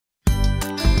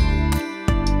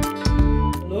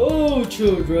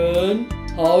children.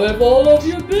 How have all of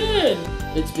you been?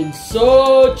 It's been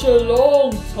such a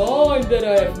long time that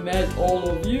I have met all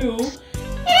of you.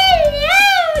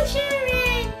 Hello,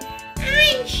 children!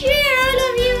 I'm sure all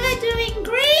of you are doing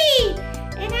great,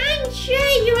 and I'm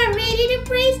sure you are ready to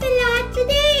praise the Lord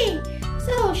today.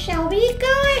 So, shall we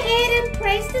go ahead and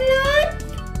praise the Lord?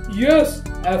 Yes,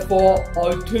 Effa,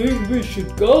 I think we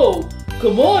should go.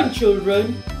 Come on,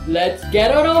 children. Let's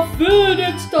get on our feet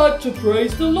and start to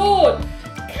praise the Lord.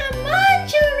 Come on,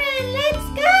 children, let's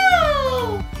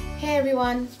go! Hey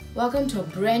everyone, welcome to a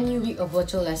brand new week of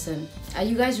virtual lesson. Are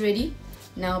you guys ready?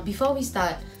 Now, before we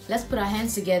start, let's put our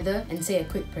hands together and say a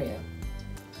quick prayer.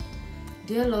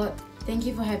 Dear Lord, thank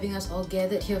you for having us all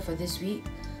gathered here for this week.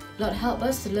 Lord, help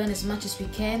us to learn as much as we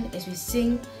can as we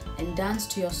sing and dance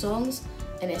to your songs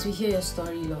and as we hear your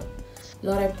story, Lord.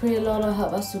 Lord, I pray, Lord,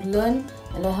 help us to learn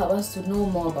and Lord, help us to know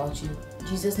more about you. In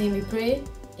Jesus' name we pray,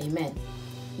 Amen.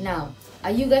 Now,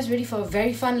 are you guys ready for a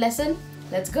very fun lesson?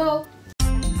 Let's go!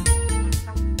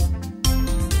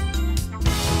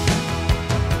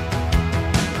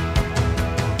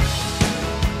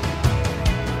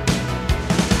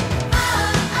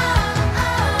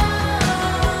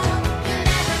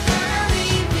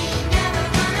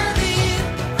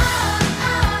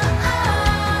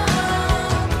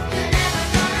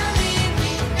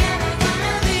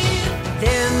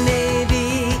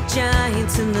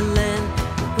 In the land,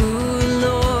 ooh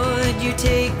Lord, you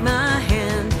take my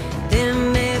hand. There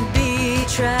may be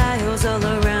trials all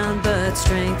around, but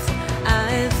strength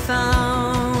I've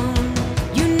found.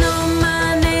 You know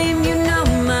my name, you know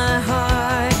my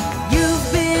heart.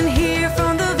 You've been here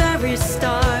from the very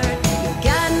start. You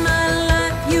guide my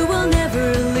life, you will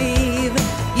never leave.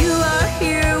 You are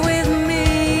here with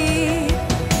me.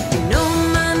 You know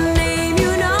my name,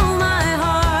 you know my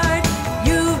heart.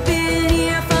 You've been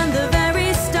here from the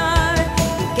very start.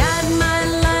 You guide my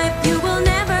life, you will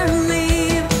never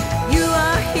leave. You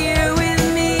are here with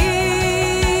me.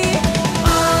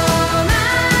 Oh,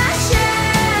 my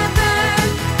shepherd,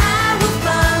 I will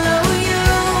follow you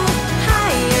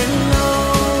high and low.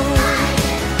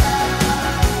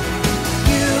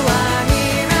 You are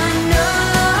here, I know.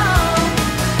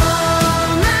 Oh,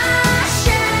 my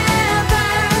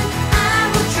shepherd, I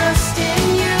will trust in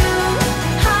you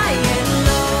high and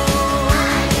low.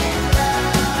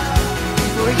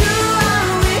 For you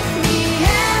are with me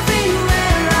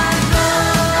everywhere I go.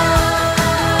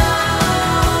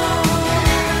 You're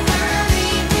never gonna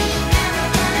leave me, never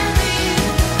gonna leave.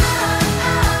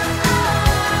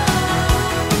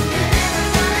 You're never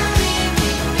gonna leave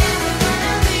me, never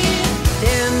gonna leave.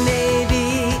 There may be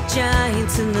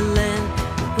giants in the land.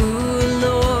 Ooh,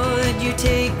 Lord, you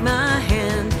take my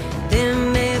hand. There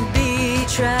may be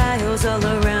trials all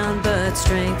around, but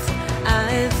strength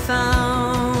I've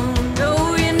found.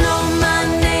 Oh, you know my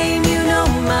name, you know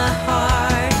my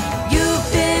heart.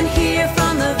 You've been here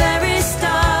from the very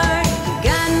start. You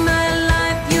guide my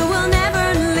life, you will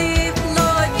never leave.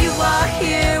 Lord, you are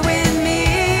here with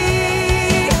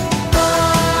me.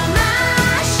 Oh,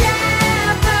 my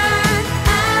shepherd,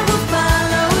 I will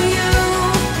follow you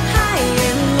high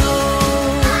and low.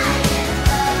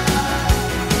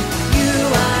 You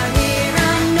are here,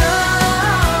 I know.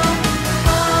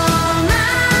 Oh,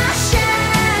 my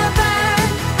shepherd,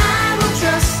 I will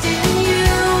trust in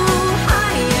you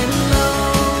high and low.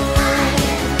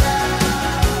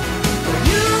 For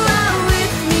you are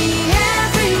with me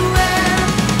everywhere.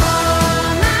 Oh,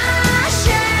 my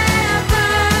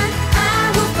shepherd, I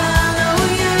will follow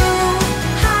you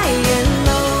high and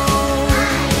low.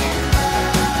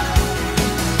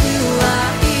 You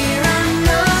are here, I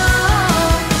know.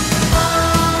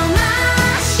 Oh,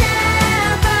 my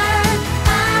shepherd,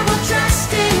 I will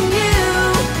trust in you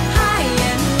high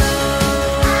and low.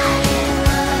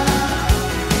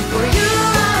 For you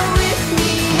are with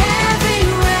me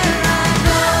everywhere I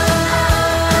go.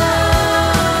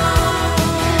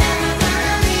 You're never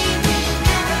gonna leave me,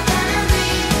 never gonna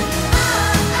leave.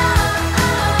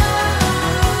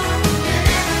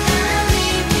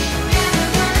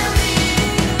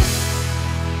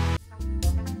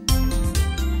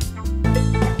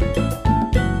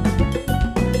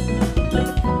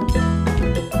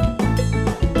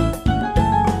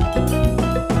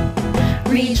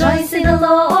 Rejoice in the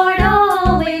Lord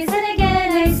always, and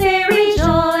again I say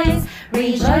rejoice.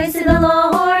 Rejoice in the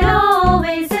Lord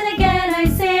always, and again I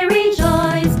say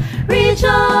rejoice.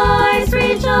 Rejoice,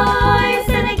 rejoice,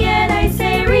 and again I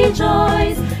say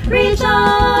rejoice.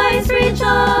 Rejoice,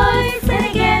 rejoice, and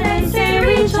again I say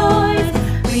rejoice.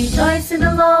 Rejoice in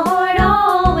the Lord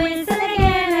always, and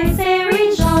again I say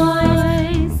rejoice.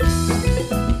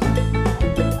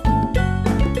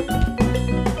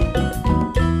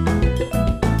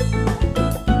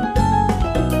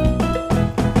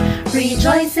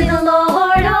 Rejoice in the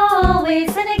Lord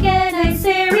always, and again I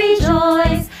say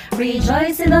rejoice.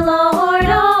 Rejoice in the Lord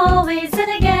always,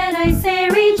 and again I say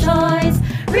rejoice.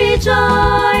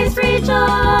 Rejoice,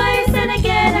 rejoice, and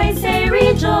again I say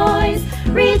rejoice.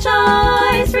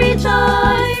 Rejoice,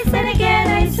 rejoice, and again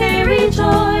I say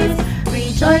rejoice.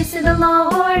 Rejoice in the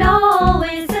Lord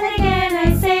always, and again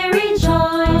I say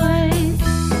rejoice.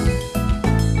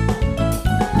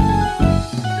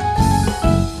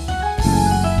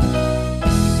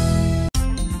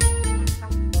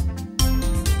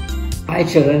 Hi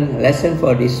children, lesson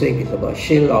for this week is about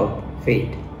shield of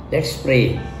faith. Let's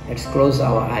pray. Let's close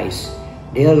our eyes.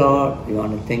 Dear Lord, we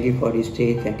want to thank you for this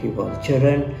day. Thank you for the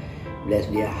children. Bless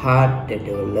their heart that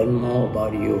they will learn more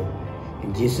about you.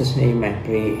 In Jesus' name I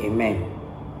pray, amen.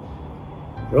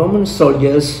 Roman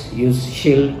soldiers used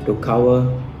shield to cover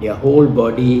their whole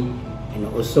body and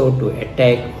also to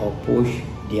attack or push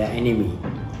their enemy.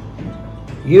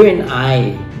 You and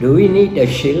I, do we need a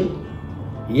shield?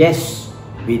 Yes,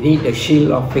 we need a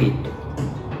shield of faith.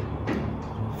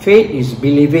 Faith is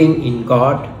believing in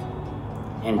God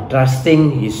and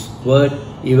trusting His word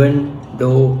even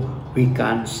though we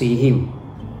can't see Him.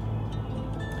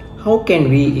 How can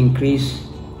we increase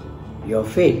your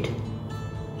faith?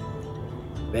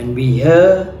 When we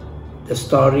hear the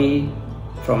story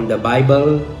from the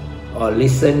Bible or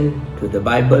listen to the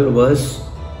Bible verse,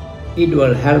 it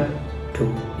will help to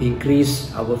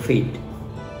increase our faith.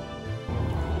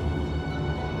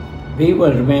 We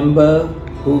will remember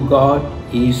who God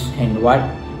is and what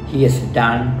He has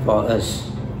done for us.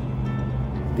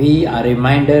 We are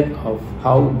reminded of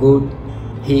how good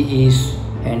He is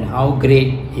and how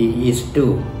great He is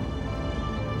too.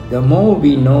 The more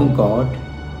we know God,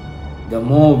 the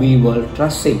more we will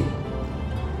trust Him.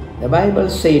 The Bible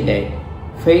says that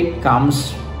faith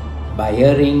comes by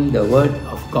hearing the word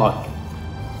of God.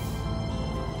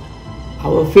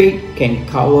 Our faith can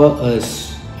cover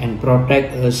us and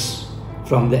protect us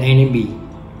from the enemy,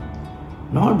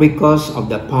 not because of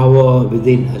the power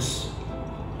within us,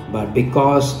 but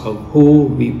because of who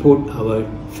we put our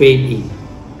faith in.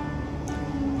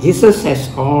 Jesus has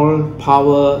all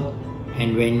power,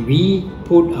 and when we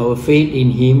put our faith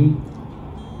in Him,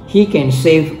 He can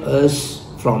save us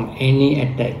from any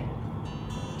attack.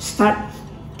 Start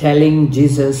telling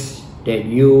Jesus that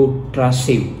you trust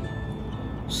Him.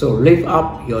 So lift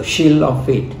up your shield of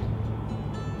faith.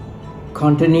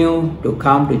 Continue to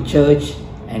come to church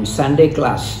and Sunday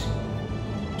class.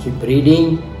 Keep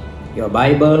reading your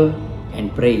Bible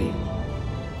and pray.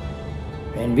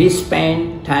 When we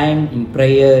spend time in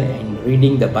prayer and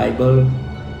reading the Bible,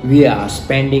 we are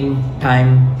spending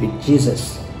time with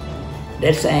Jesus.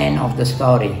 That's the end of the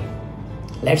story.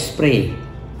 Let's pray.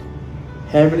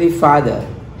 Heavenly Father,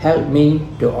 help me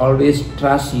to always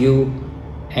trust you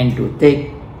and to take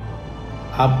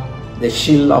up the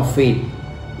shield of faith.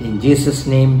 In Jesus'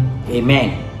 name,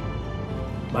 amen.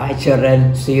 Bye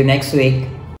children. See you next week.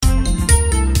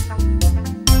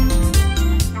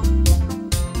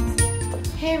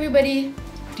 Hey everybody,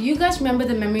 do you guys remember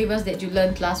the memory verse that you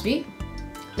learned last week?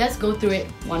 Let's go through it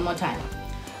one more time.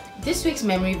 This week's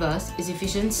memory verse is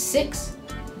Ephesians 6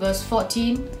 verse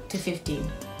 14 to 15.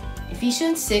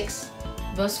 Ephesians 6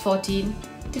 verse 14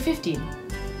 to 15.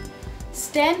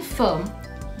 Stand firm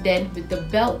then with the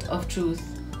belt of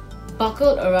truth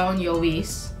buckled around your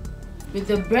waist, with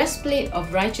the breastplate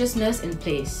of righteousness in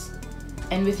place,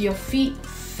 and with your feet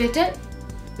fitted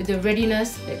with the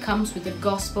readiness that comes with the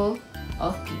gospel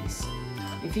of peace.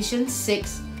 Ephesians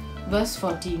 6 verse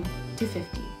 14 to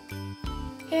 15.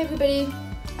 Hey everybody,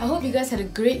 I hope you guys had a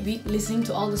great week listening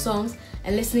to all the songs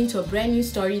and listening to a brand new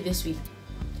story this week.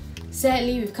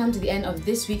 Sadly, we've come to the end of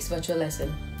this week's virtual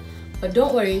lesson. But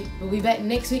don't worry, we'll be back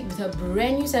next week with a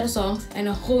brand new set of songs and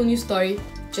a whole new story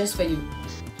just for you.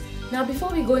 Now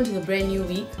before we go into the brand new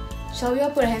week, shall we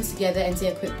all put our hands together and say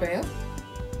a quick prayer?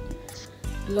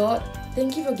 Lord,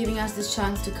 thank you for giving us this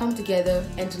chance to come together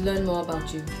and to learn more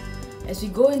about you. As we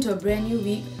go into a brand new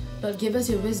week, Lord, give us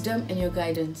your wisdom and your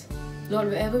guidance. Lord,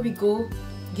 wherever we go,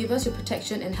 give us your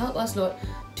protection and help us, Lord,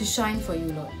 to shine for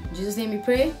you, Lord. In Jesus' name we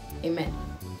pray, amen.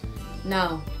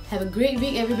 Now, have a great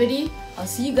week, everybody. I'll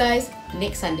see you guys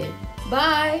next Sunday.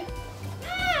 Bye!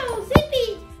 Wow,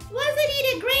 Zippy, wasn't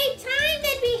it a great time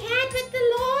that we had with the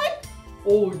Lord?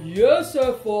 Oh yes,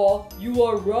 Effa, you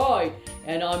are right.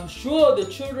 And I'm sure the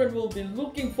children will be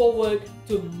looking forward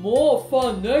to more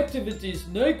fun activities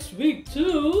next week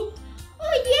too.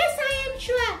 Oh yes, I am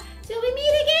sure. So we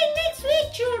meet again next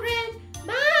week, children.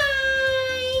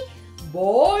 Bye!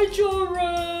 Bye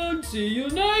children, see you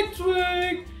next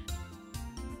week.